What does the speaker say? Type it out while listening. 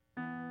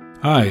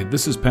Hi,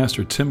 this is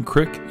Pastor Tim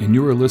Crick, and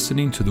you are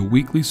listening to the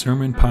weekly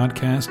sermon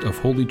podcast of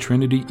Holy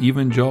Trinity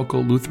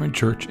Evangelical Lutheran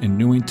Church in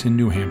Newington,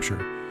 New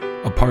Hampshire,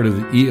 a part of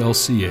the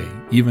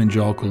ELCA,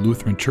 Evangelical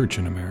Lutheran Church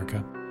in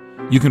America.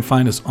 You can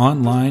find us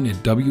online at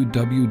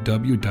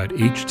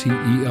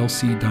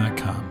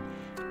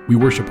www.hteLC.com. We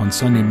worship on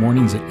Sunday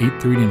mornings at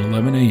 8:30 and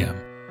 11 a.m.,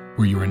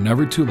 where you are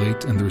never too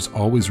late and there's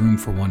always room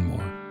for one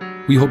more.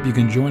 We hope you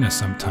can join us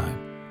sometime,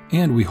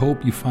 and we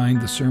hope you find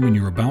the sermon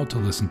you're about to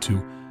listen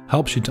to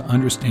helps you to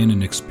understand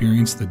and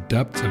experience the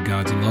depths of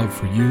God's love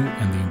for you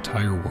and the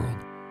entire world.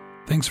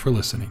 Thanks for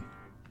listening.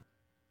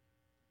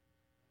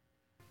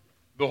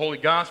 The Holy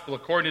Gospel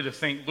according to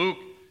St. Luke,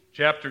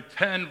 chapter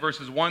 10,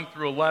 verses 1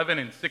 through 11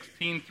 and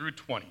 16 through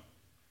 20.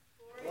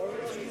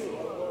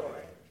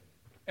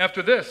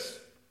 After this,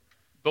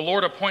 the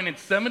Lord appointed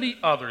 70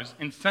 others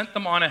and sent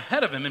them on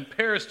ahead of him in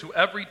pairs to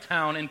every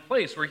town and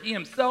place where he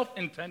himself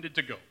intended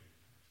to go.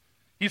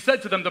 He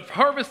said to them, "The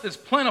harvest is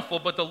plentiful,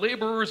 but the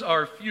laborers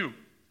are few.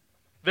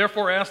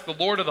 Therefore ask the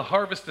Lord of the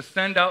harvest to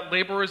send out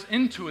laborers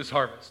into his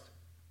harvest.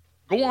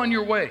 Go on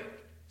your way.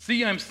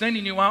 See, I am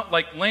sending you out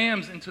like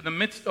lambs into the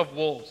midst of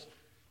wolves.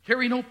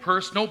 Carry no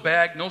purse, no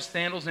bag, no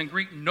sandals, and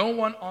greet no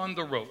one on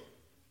the road.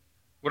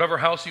 Whatever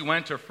house you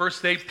enter,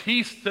 first say,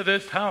 'Peace to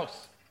this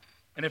house.'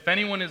 And if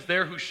anyone is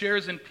there who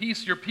shares in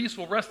peace, your peace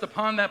will rest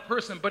upon that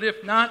person, but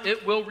if not,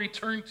 it will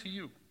return to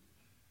you.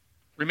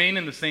 Remain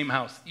in the same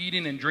house,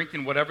 eating and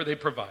drinking whatever they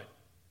provide,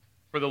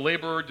 for the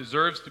laborer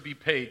deserves to be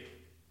paid.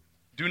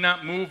 Do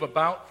not move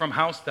about from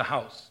house to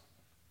house.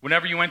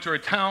 Whenever you enter a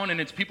town and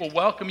its people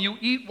welcome you,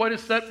 eat what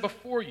is set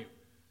before you.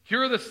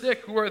 Cure the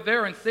sick who are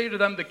there and say to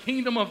them, 'The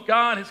kingdom of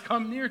God has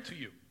come near to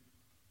you.'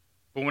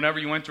 But whenever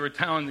you enter a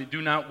town and they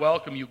do not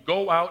welcome you,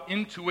 go out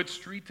into its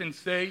street and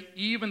say,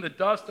 'Even the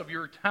dust of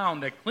your town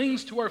that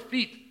clings to our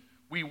feet,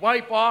 we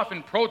wipe off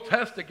and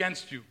protest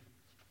against you.'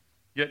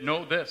 Yet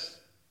know this,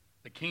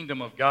 the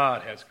kingdom of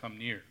God has come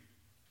near.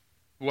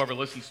 Whoever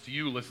listens to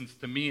you listens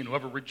to me, and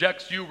whoever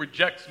rejects you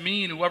rejects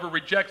me, and whoever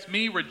rejects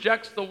me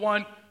rejects the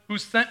one who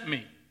sent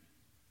me."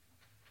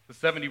 The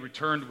 70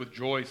 returned with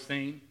joy,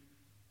 saying,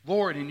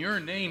 "Lord, in your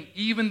name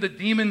even the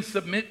demons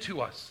submit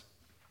to us."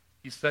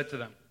 He said to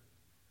them,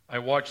 "I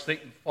watched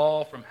Satan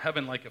fall from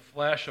heaven like a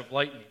flash of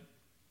lightning.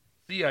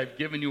 See, I've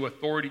given you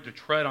authority to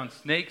tread on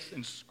snakes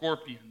and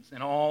scorpions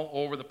and all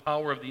over the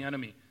power of the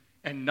enemy,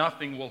 and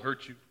nothing will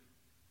hurt you.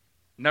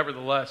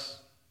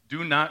 Nevertheless,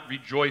 do not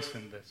rejoice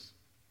in this,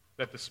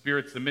 that the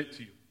spirits submit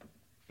to you,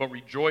 but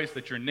rejoice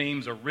that your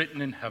names are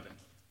written in heaven."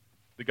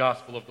 The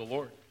gospel of the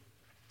Lord.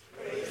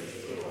 Praise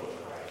to you,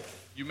 Lord Christ.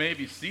 You may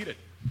be seated.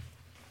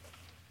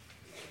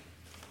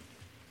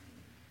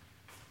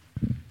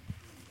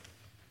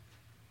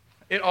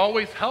 It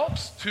always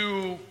helps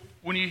to,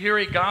 when you hear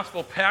a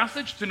gospel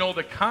passage, to know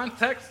the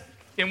context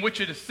in which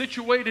it is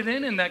situated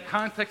in, and that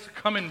context can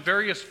come in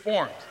various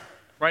forms,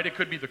 right? It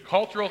could be the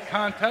cultural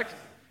context.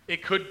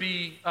 It could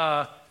be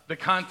the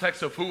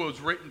context of who it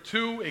was written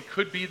to. It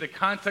could be the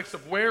context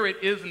of where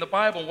it is in the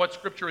Bible, what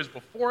scripture is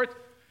before it,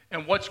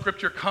 and what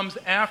scripture comes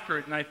after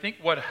it. And I think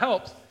what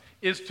helps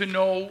is to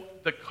know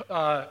the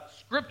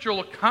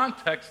scriptural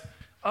context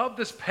of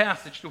this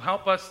passage to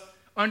help us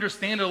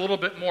understand it a little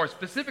bit more.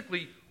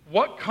 Specifically,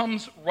 what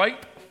comes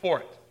right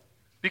before it.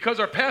 Because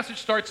our passage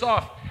starts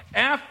off,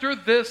 "After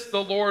this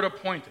the Lord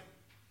appointed."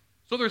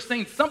 So they're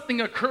saying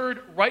something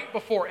occurred right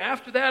before.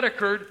 After that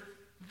occurred,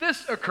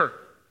 this occurred.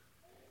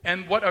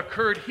 And what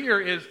occurred here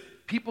is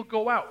people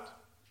go out.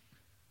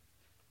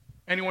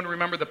 Anyone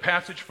remember the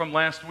passage from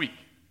last week?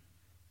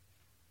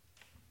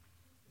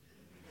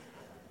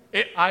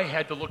 I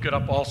had to look it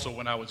up also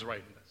when I was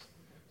writing this,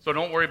 so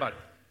don't worry about it.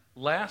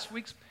 Last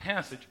week's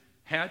passage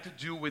had to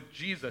do with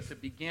Jesus.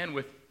 It began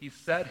with, he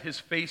set his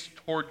face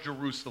toward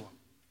Jerusalem.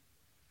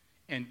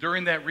 And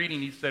during that reading,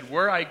 he said,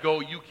 "Where I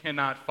go, you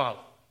cannot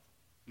follow."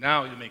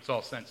 Now it makes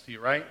all sense to you,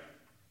 right?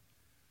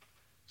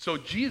 So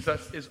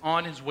Jesus is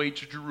on his way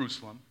to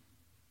Jerusalem.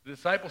 The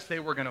disciples say,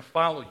 "We're going to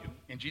follow you."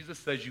 And Jesus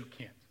says, "You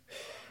can't."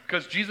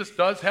 Because Jesus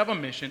does have a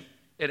mission.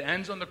 It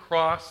ends on the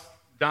cross,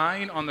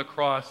 dying on the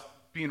cross,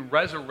 being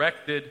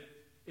resurrected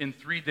in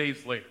 3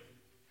 days later.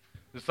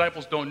 The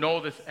disciples don't know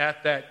this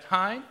at that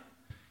time.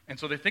 And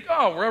so they think,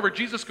 "Oh, wherever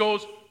Jesus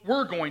goes,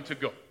 we're going to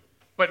go."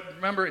 But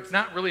remember, it's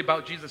not really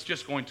about Jesus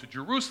just going to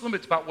Jerusalem.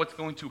 It's about what's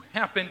going to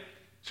happen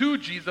to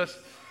Jesus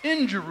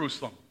in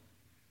Jerusalem.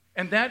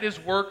 And that is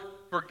work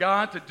for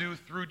God to do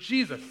through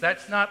Jesus.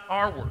 That's not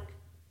our work.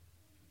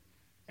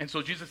 And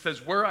so Jesus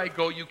says, "Where I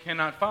go, you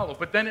cannot follow."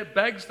 But then it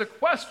begs the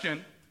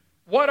question,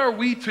 what are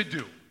we to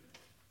do?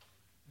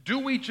 Do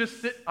we just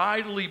sit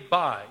idly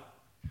by,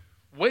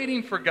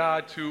 waiting for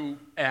God to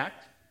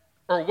act,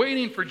 or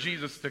waiting for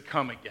Jesus to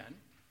come again?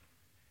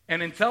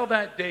 And until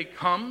that day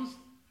comes,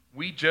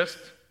 we're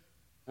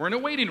in a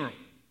waiting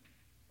room.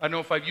 I don't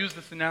know if I've used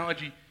this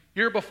analogy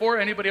here before.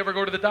 Anybody ever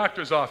go to the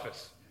doctor's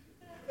office?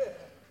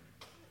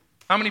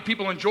 How many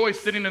people enjoy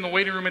sitting in the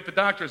waiting room at the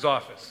doctor's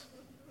office?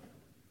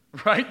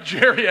 Right?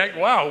 Jerry,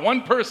 wow,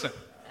 one person.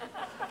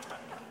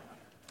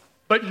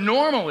 But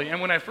normally, and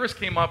when I first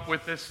came up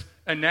with this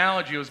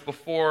analogy was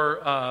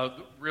before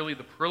really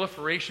the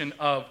proliferation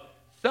of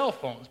cell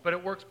phones, but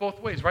it works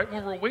both ways, right?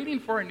 When we're waiting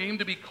for our name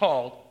to be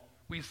called,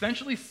 we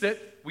essentially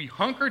sit, we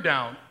hunker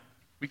down,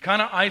 we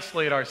kind of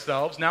isolate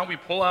ourselves. Now we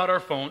pull out our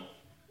phone.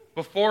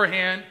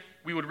 Beforehand,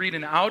 we would read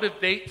an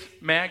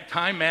out-of-date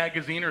Time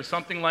magazine or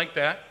something like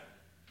that.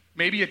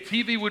 Maybe a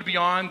TV would be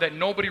on that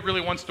nobody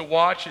really wants to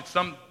watch. It's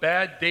some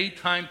bad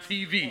daytime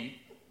TV,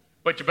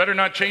 but you better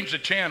not change the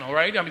channel,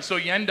 right? I mean, so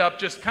you end up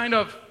just kind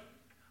of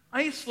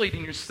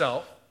isolating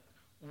yourself,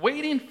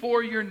 waiting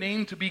for your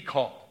name to be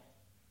called.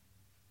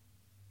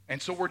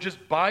 And so we're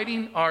just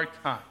biding our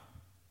time.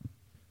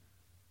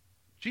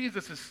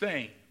 Jesus is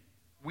saying,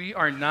 we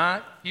are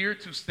not here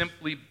to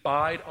simply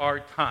bide our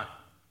time.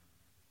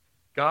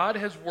 God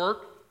has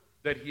work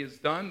that he has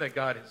done, that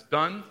God has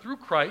done through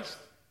Christ.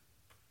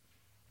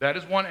 That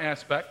is one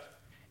aspect.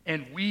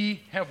 And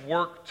we have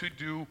work to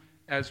do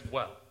as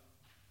well.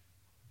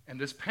 And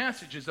this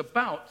passage is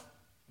about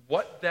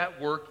what that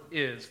work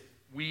is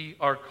we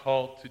are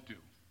called to do.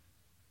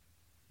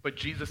 But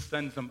Jesus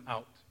sends them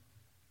out.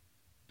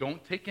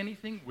 Don't take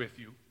anything with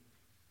you.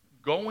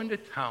 Go into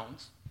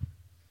towns.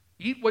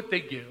 Eat what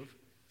they give.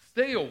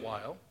 Stay a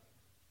while.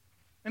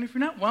 And if you're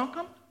not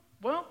welcome,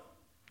 well,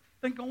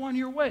 then go on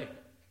your way.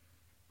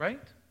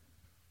 Right?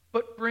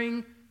 But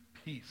bring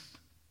peace.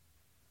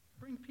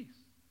 Bring peace.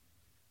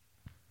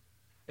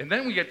 And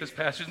then we get this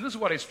passage, and this is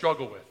what I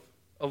struggle with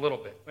a little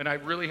bit. And I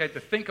really had to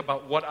think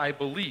about what I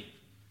believe.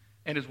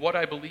 And is what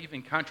I believe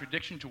in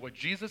contradiction to what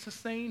Jesus is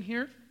saying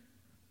here?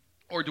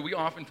 Or do we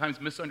oftentimes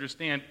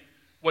misunderstand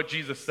what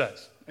Jesus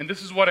says? And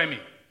this is what I mean.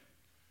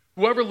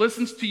 Whoever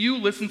listens to you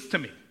listens to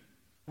me.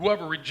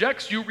 Whoever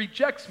rejects you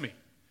rejects me.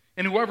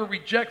 And whoever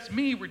rejects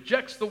me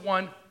rejects the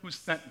one who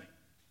sent me.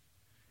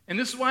 And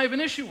this is why I have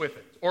an issue with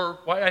it, or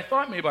why I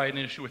thought maybe I had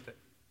an issue with it.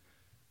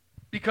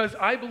 Because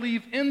I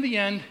believe in the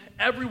end,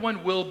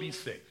 everyone will be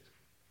saved.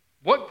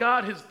 What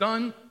God has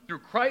done through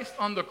Christ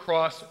on the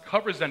cross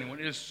covers anyone.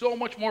 It is so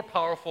much more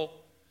powerful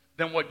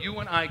than what you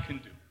and I can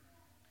do.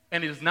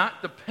 And it is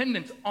not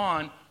dependent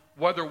on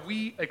whether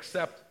we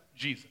accept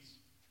Jesus.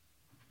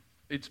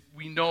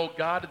 We know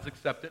God has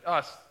accepted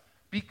us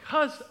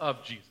because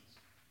of Jesus.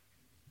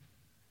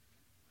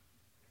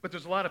 But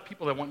there's a lot of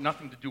people that want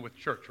nothing to do with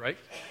church, right?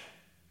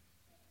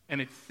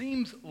 And it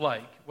seems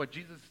like what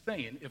Jesus is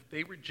saying, if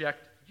they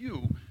reject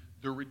you,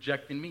 they're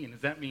rejecting me. And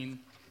does that mean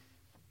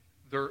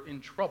they're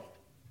in trouble?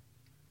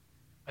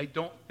 I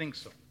don't think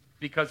so.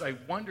 Because I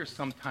wonder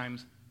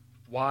sometimes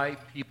why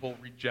people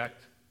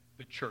reject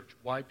the church,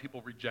 why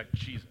people reject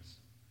Jesus.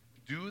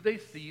 Do they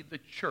see the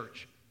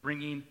church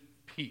bringing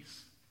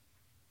peace?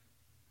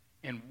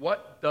 And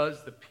what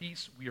does the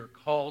peace we are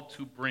called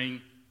to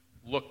bring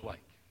look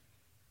like?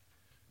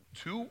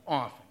 Too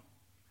often,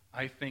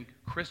 I think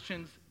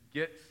Christians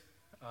get,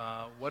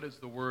 what is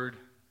the word,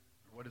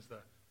 what is the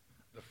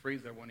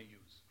phrase I want to use?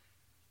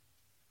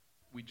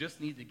 We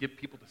just need to get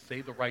people to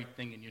say the right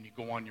thing and you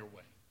go on your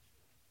way.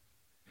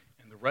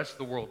 And the rest of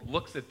the world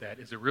looks at that.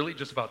 Is it really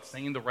just about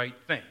saying the right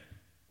thing?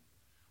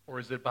 Or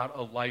is it about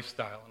a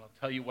lifestyle? And I'll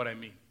tell you what I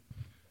mean.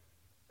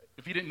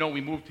 If you didn't know, we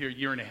moved here a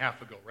year and a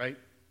half ago, right?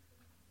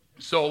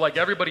 So like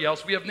everybody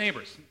else, we have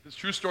neighbors. This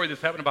true story,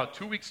 this happened about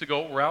 2 weeks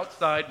ago. We're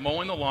outside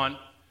mowing the lawn.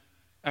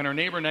 And our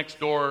neighbor next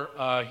door,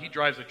 he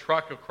drives a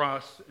truck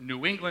across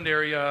New England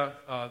area.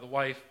 The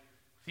wife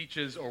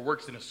teaches or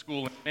works in a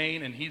school in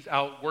Maine, and he's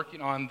out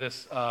working on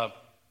this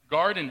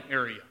garden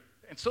area.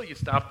 And so you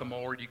stop the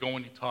mower, you go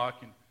and you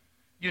talk, and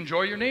you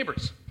enjoy your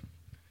neighbors.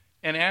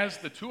 And as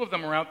the two of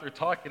them are out there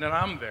talking, and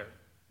I'm there,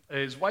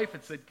 his wife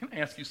had said, "Can I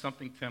ask you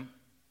something, Tim?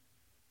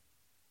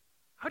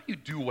 How do you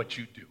do what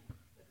you do?"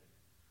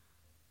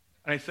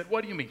 And I said,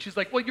 "What do you mean?" She's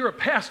like, "Well, you're a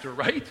pastor,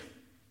 right?"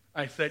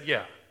 I said,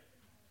 "Yeah."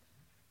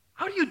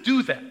 "How do you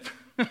do that?"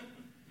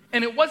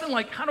 And it wasn't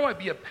like, how do I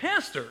be a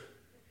pastor?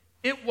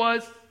 It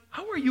was,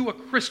 how are you a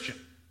Christian?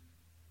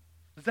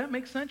 Does that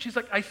make sense? She's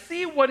like, "I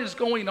see what is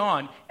going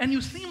on, and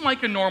you seem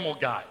like a normal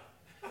guy.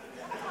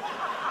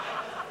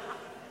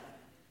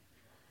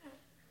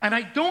 And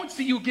I don't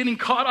see you getting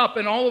caught up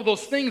in all of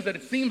those things that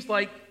it seems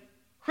like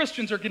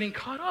Christians are getting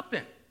caught up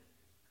in.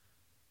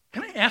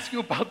 Can I ask you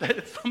about that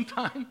at some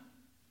time?"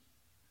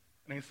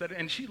 And I said,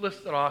 and she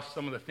listed off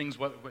some of the things,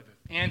 whether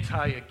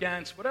anti,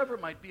 against, whatever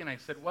it might be. And I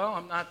said, well,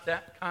 I'm not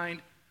that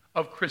kind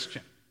of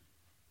Christian.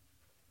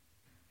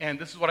 And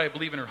this is what I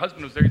believe. And her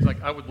husband was there. He's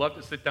like, "I would love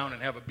to sit down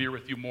and have a beer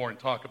with you more and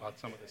talk about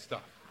some of this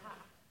stuff."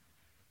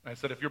 And I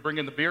said, "If you're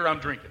bringing the beer, I'm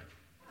drinking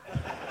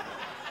it."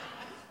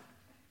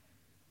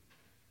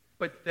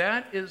 But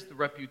that is the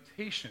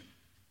reputation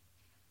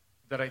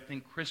that I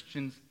think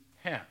Christians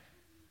have.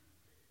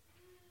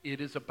 It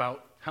is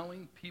about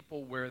telling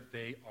people where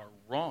they are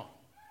wrong,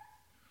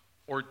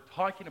 or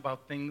talking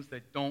about things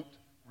that don't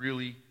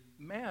really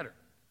matter,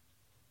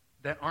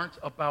 that aren't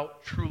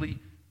about truly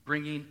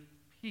bringing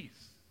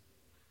peace.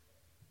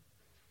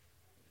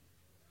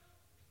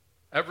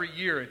 Every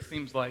year, it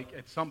seems like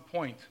at some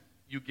point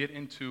you get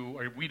into,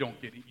 or you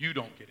don't get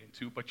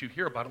into, but you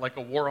hear about it, like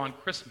a war on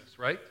Christmas,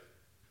 right?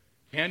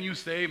 Can you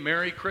say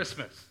Merry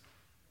Christmas?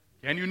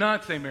 Can you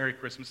not say Merry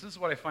Christmas? This is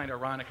what I find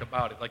ironic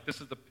about it. Like,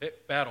 this is the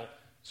battle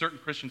certain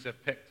Christians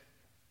have picked.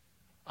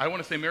 I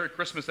want to say Merry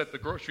Christmas at the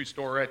grocery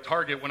store or at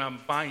Target when I'm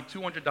buying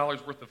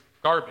 $200 worth of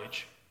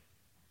garbage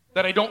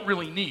that I don't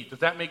really need. Does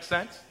that make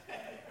sense?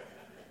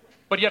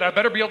 But yet I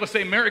better be able to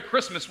say Merry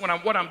Christmas when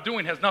what I'm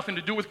doing has nothing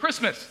to do with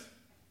Christmas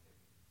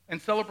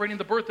and celebrating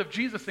the birth of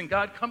Jesus and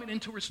God coming in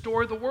to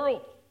restore the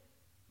world.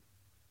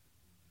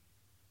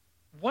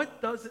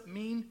 What does it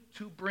mean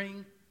to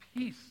bring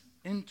peace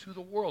into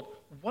the world?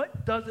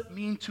 What does it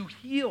mean to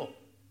heal?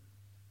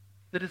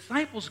 The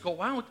disciples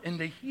go out and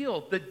they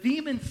heal. The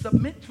demons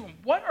submit to them.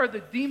 What are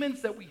the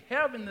demons that we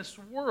have in this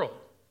world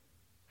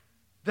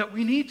that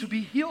we need to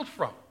be healed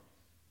from?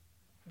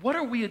 What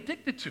are we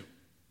addicted to?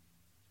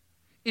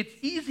 It's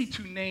easy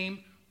to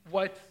name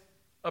what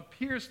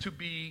appears to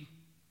be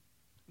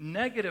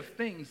negative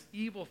things,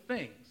 evil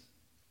things,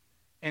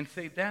 and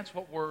say that's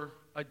what we're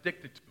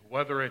addicted to,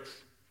 whether it's,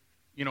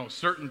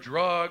 certain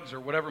drugs or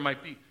whatever it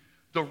might be.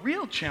 The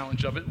real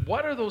challenge of it,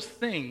 what are those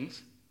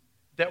things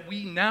that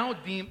we now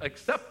deem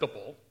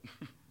acceptable,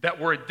 that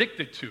we're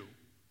addicted to,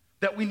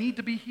 that we need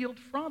to be healed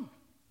from?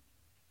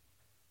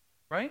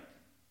 Right?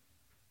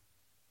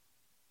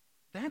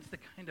 That's the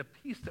kind of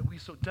peace that we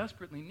so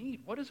desperately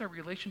need. What is our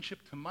relationship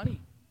to money?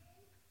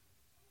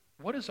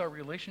 What is our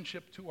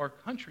relationship to our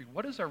country?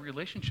 What is our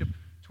relationship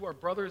to our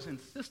brothers and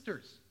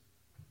sisters?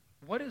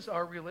 What is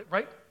our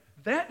right?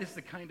 That is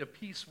the kind of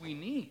peace we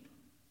need.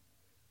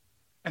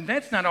 And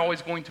that's not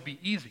always going to be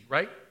easy,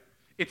 right?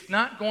 It's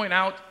not going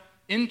out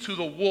into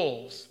the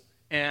wolves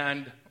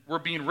and we're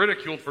being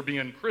ridiculed for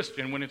being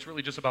Christian when it's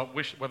really just about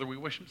whether we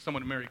wish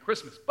someone a Merry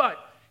Christmas. But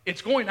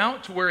it's going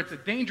out to where it's a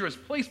dangerous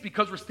place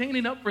because we're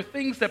standing up for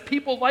things that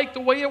people like the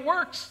way it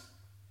works.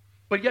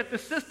 But yet the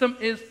system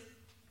is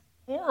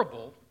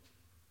horrible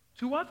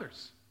to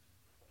others.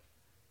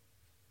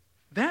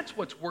 That's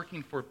what's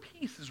working for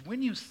peace, is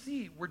when you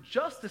see where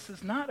justice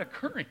is not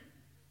occurring.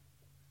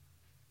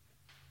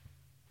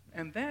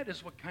 And that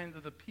is what kind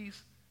of the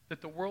peace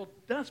that the world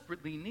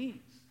desperately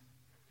needs.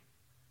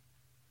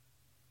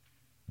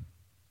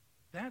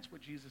 That's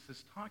what Jesus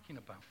is talking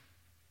about.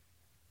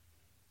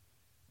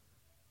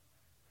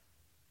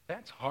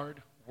 That's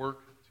hard work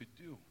to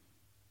do.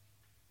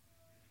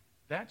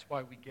 That's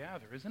why we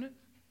gather, isn't it?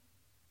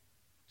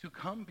 To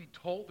come be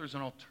told there's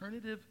an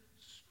alternative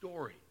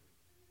story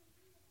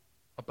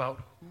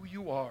about who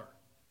you are,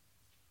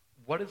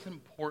 what is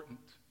important,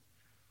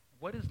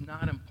 what is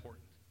not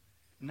important.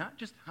 Not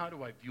just how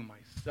do I view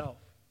myself,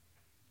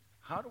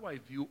 how do I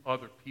view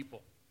other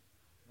people?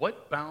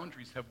 What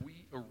boundaries have we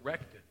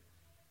erected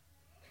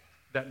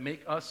that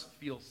make us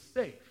feel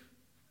safe,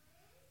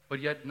 but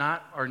yet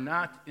are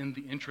not in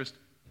the interest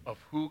of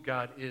who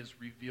God is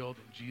revealed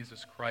in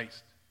Jesus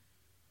Christ?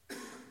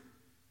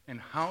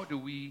 And how do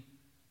we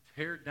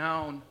tear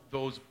down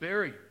those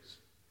barriers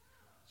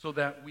so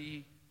that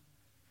we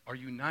are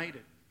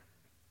united,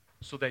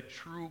 so that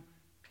true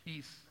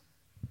peace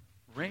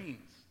reigns?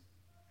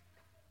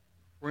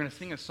 We're going to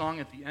sing a song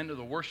at the end of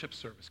the worship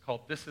service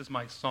called This Is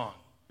My Song,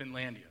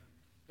 Finlandia.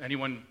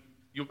 Anyone,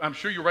 I'm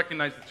sure you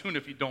recognize the tune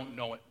if you don't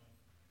know it.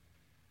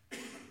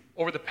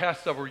 Over the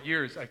past several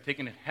years, I've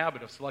taken a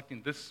habit of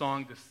selecting this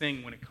song to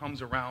sing when it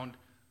comes around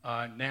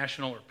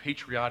national or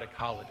patriotic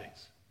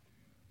holidays.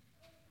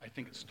 I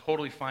think it's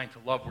totally fine to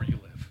love where you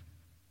live.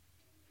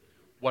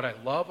 What I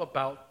love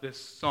about this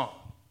song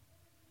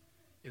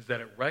is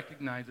that it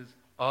recognizes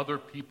other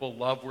people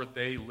love where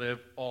they live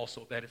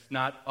also, that it's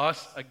not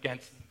us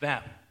against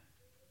them,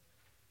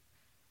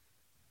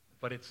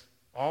 but it's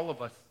all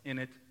of us in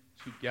it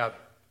together.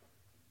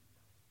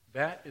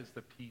 That is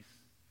the peace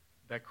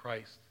that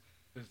Christ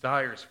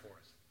desires for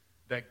us,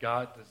 that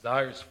God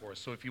desires for us.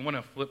 So if you want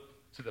to flip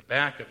to the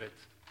back of it,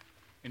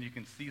 and you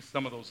can see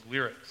some of those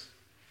lyrics,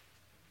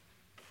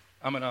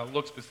 I'm going to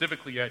look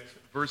specifically at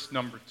verse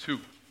number 2.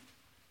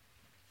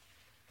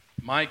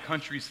 My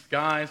country's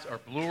skies are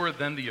bluer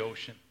than the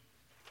ocean,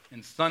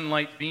 and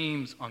sunlight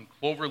beams on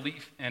clover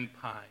leaf and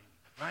pine,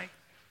 right?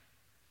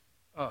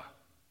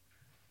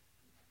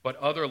 But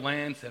other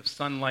lands have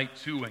sunlight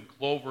too, and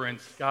clover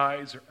and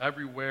skies are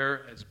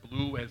everywhere as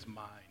blue as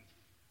mine.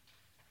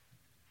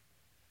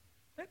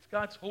 That's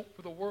God's hope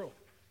for the world,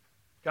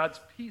 God's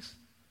peace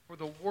for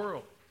the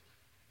world.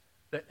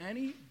 That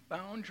any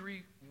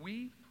boundary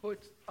we put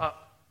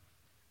up,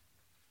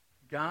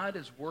 God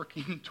is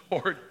working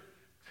toward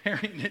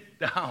tearing it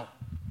down.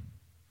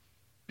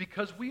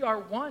 Because we are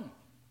one.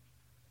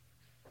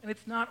 And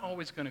it's not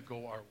always going to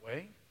go our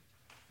way.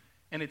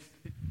 And it's,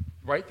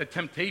 right, the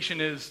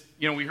temptation is,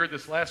 we heard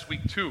this last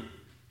week too.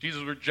 Jesus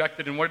was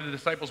rejected, and what did the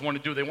disciples want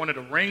to do? They wanted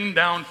to rain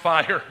down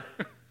fire.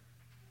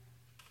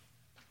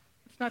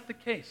 It's not the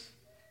case.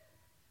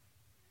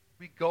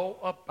 We go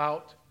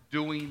about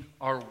doing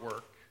our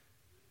work.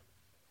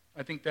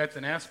 I think that's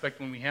an aspect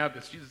when we have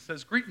this. Jesus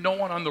says, greet no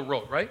one on the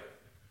road, right?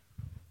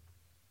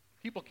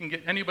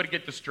 Anybody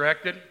get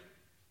distracted?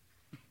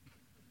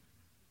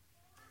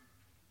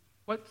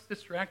 What's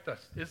distract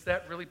us? Is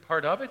that really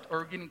part of it, or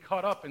are we getting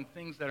caught up in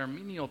things that are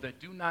menial, that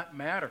do not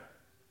matter?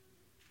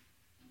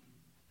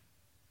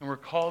 And we're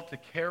called to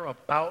care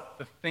about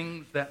the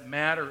things that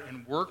matter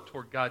and work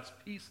toward God's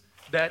peace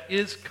that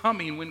is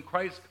coming when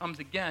Christ comes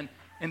again,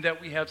 and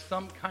that we have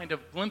some kind of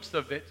glimpse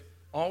of it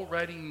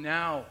already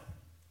now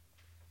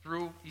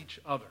through each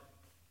other.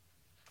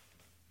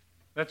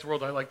 That's the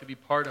world I like to be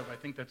part of. I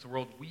think that's the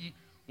world we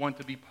want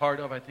to be part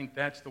of. I think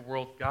that's the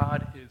world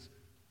God is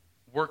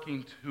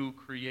working to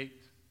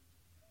create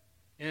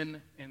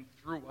in and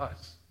through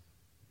us.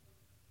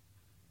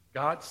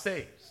 God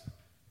saves.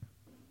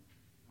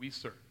 We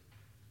serve.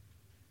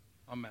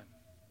 Amen.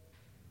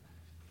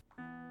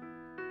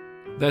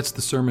 That's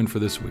the sermon for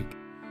this week.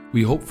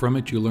 We hope from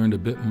it you learned a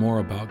bit more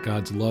about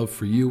God's love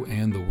for you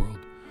and the world.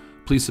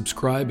 Please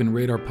subscribe and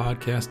rate our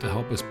podcast to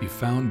help us be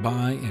found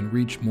by and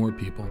reach more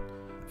people.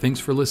 Thanks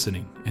for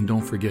listening, and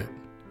don't forget,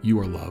 you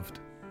are loved.